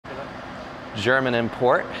German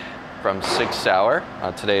import from Sig Sauer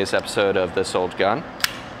on today's episode of This Old Gun,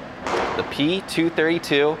 the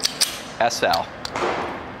P232 SL.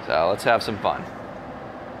 So let's have some fun.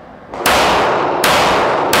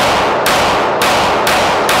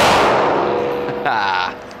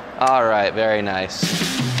 All right, very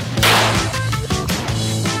nice.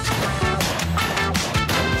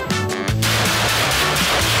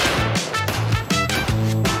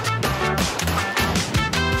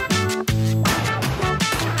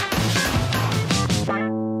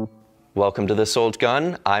 Welcome to This Old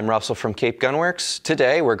Gun. I'm Russell from CapeGun Works.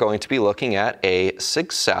 Today we're going to be looking at a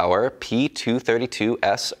Sig Sauer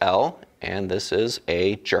P232 SL, and this is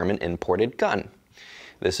a German imported gun.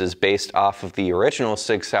 This is based off of the original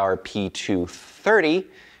Sig Sauer P230,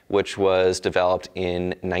 which was developed in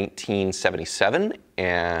 1977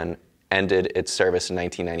 and ended its service in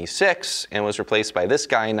 1996 and was replaced by this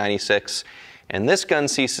guy in 96. And this gun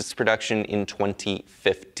ceased its production in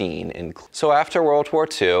 2015. So after World War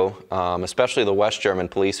II, especially the West German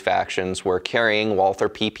police factions were carrying Walther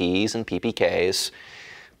PPs and PPKs,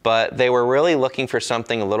 but they were really looking for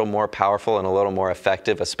something a little more powerful and a little more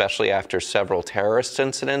effective, especially after several terrorist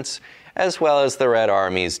incidents, as well as the Red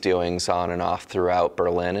Army's doings on and off throughout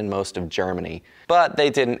Berlin and most of Germany. But they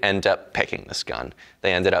didn't end up picking this gun.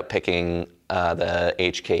 They ended up picking the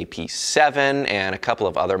HK-P7 and a couple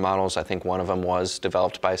of other models. I think one of them was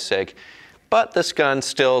developed by Sig. But this gun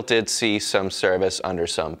still did see some service under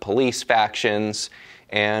some police factions.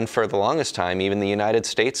 And for the longest time, even the United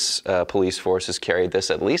States police forces carried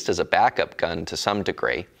this at least as a backup gun to some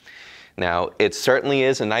degree. Now, it certainly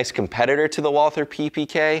is a nice competitor to the Walther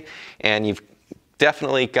PPK, and you've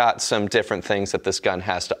definitely got some different things that this gun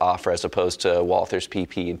has to offer as opposed to Walther's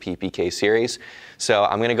PP and PPK series. So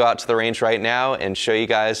I'm going to go out to the range right now and show you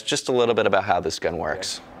guys just a little bit about how this gun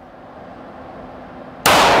works.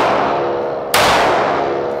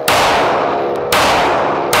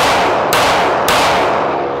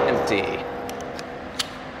 Empty.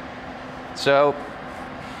 So,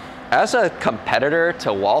 as a competitor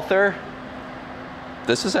to Walther,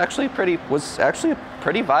 this is was actually a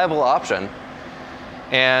pretty viable option.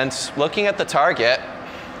 And looking at the target,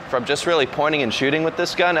 from just really pointing and shooting with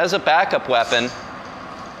this gun, as a backup weapon,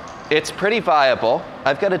 it's pretty viable.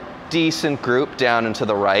 I've got a decent group down and to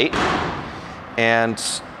the right. And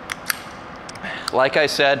like I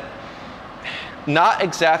said, not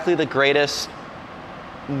exactly the greatest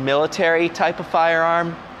military type of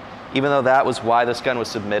firearm, even though that was why this gun was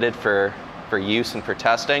submitted for use and for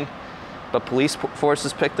testing. But police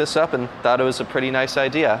forces picked this up and thought it was a pretty nice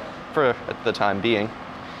idea for the time being.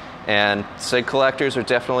 And Sig collectors are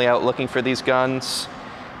definitely out looking for these guns,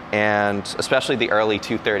 and especially the early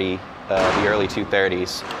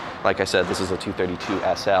 230s. Like I said, this is a 232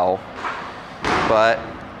 SL. But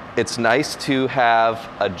it's nice to have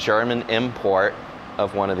a German import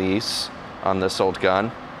of one of these on this old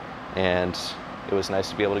gun, and it was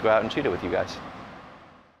nice to be able to go out and shoot it with you guys.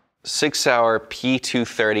 Sig Sauer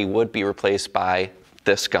P230 would be replaced by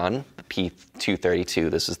this gun, the P232.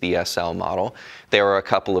 This is the SL model. There were a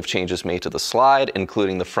couple of changes made to the slide,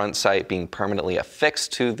 including the front sight being permanently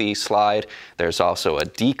affixed to the slide. There's also a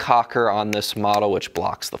decocker on this model which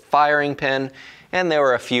blocks the firing pin. And there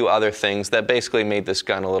were a few other things that basically made this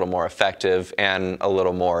gun a little more effective and a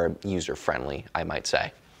little more user-friendly, I might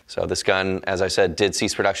say. So this gun, as I said, did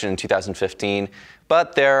cease production in 2015,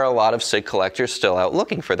 but there are a lot of Sig collectors still out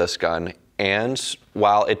looking for this gun. And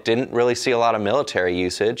while it didn't really see a lot of military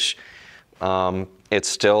usage, it's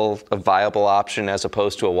still a viable option as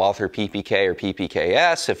opposed to a Walther PPK or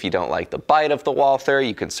PPKS. If you don't like the bite of the Walther,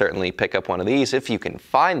 you can certainly pick up one of these if you can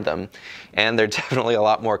find them. And they're definitely a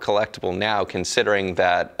lot more collectible now, considering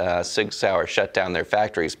that Sig Sauer shut down their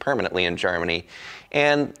factories permanently in Germany.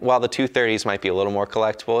 And while the 230s might be a little more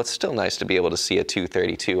collectible, it's still nice to be able to see a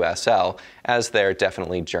 232 SL, as they're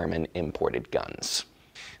definitely German imported guns.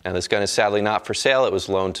 Now, this gun is sadly not for sale. It was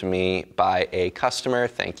loaned to me by a customer.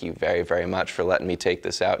 Thank you very, very much for letting me take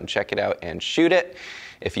this out and check it out and shoot it.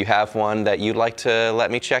 If you have one that you'd like to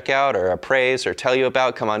let me check out or appraise or tell you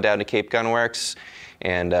about, come on down to CapeGun Works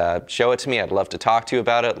and show it to me. I'd love to talk to you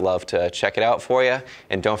about it, love to check it out for you.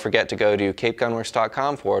 And don't forget to go to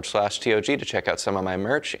capegunworks.com/TOG to check out some of my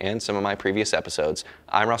merch and some of my previous episodes.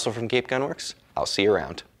 I'm Russell from CapeGun Works. I'll see you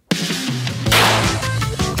around.